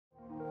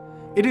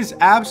It is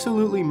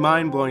absolutely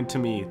mind-blowing to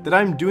me that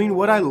I'm doing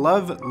what I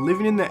love,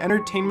 living in the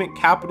entertainment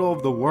capital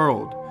of the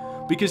world.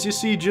 Because you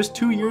see, just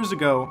 2 years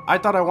ago, I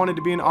thought I wanted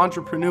to be an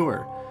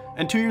entrepreneur.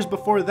 And 2 years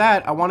before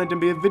that, I wanted to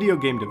be a video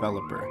game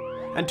developer.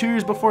 And 2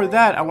 years before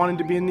that, I wanted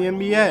to be in the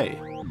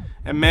NBA.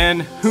 And man,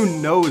 who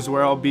knows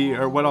where I'll be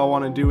or what I'll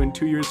want to do in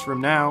 2 years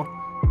from now.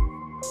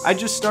 I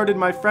just started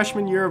my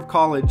freshman year of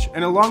college,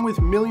 and along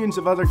with millions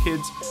of other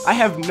kids, I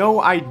have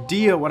no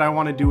idea what I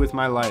want to do with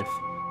my life.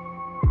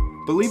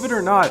 Believe it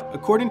or not,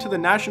 according to the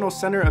National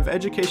Center of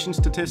Education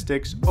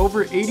Statistics,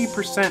 over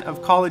 80%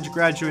 of college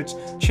graduates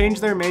change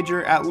their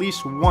major at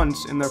least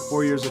once in their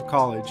 4 years of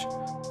college.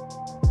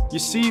 You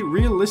see,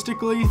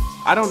 realistically,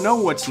 I don't know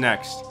what's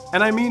next.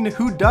 And I mean,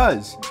 who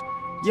does?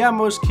 Yeah,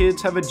 most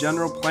kids have a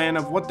general plan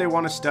of what they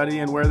want to study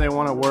and where they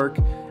want to work,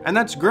 and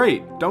that's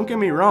great, don't get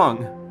me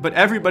wrong. But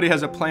everybody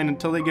has a plan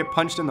until they get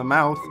punched in the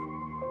mouth.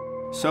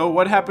 So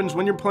what happens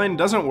when your plan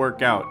doesn't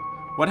work out?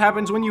 What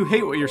happens when you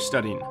hate what you're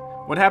studying?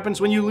 What happens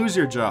when you lose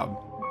your job?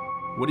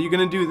 What are you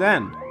gonna do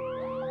then?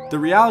 The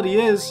reality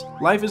is,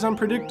 life is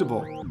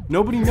unpredictable.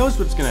 Nobody knows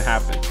what's gonna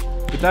happen.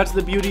 But that's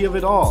the beauty of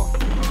it all.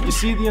 You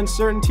see, the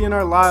uncertainty in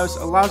our lives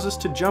allows us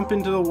to jump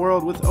into the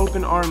world with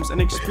open arms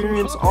and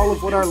experience all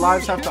of what our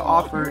lives have to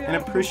offer and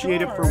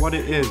appreciate it for what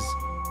it is.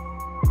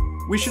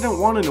 We shouldn't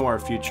want to know our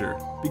future,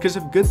 because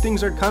if good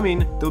things are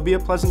coming, they'll be a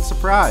pleasant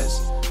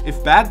surprise.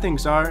 If bad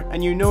things are,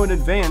 and you know in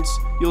advance,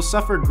 you'll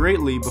suffer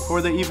greatly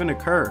before they even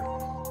occur.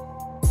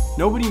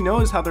 Nobody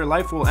knows how their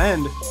life will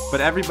end, but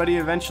everybody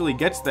eventually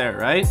gets there,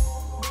 right?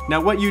 Now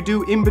what you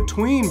do in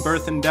between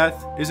birth and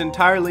death is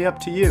entirely up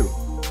to you.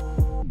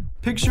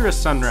 Picture a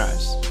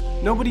sunrise.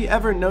 Nobody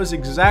ever knows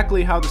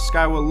exactly how the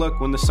sky will look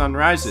when the sun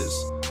rises.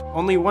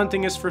 Only one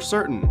thing is for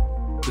certain: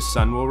 the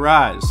sun will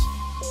rise.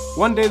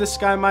 One day the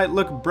sky might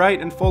look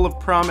bright and full of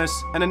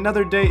promise, and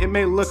another day it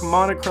may look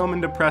monochrome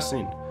and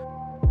depressing.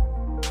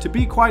 To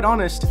be quite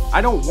honest,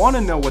 I don't want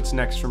to know what's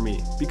next for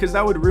me, because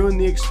that would ruin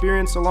the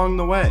experience along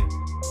the way.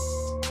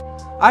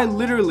 I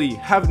literally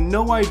have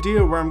no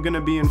idea where I'm going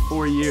to be in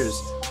 4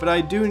 years, but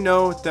I do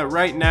know that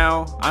right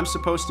now, I'm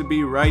supposed to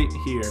be right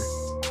here.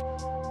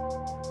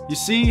 You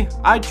see,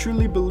 I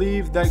truly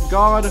believe that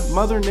God,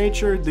 Mother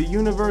Nature, the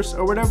universe,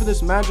 or whatever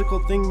this magical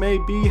thing may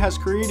be, has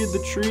created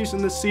the trees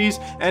and the seas,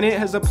 and it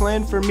has a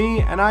plan for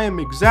me, and I am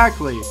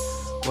exactly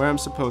where I'm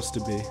supposed to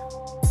be.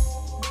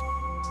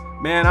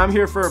 Man, I'm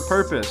here for a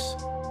purpose,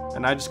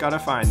 and I just gotta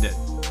find it.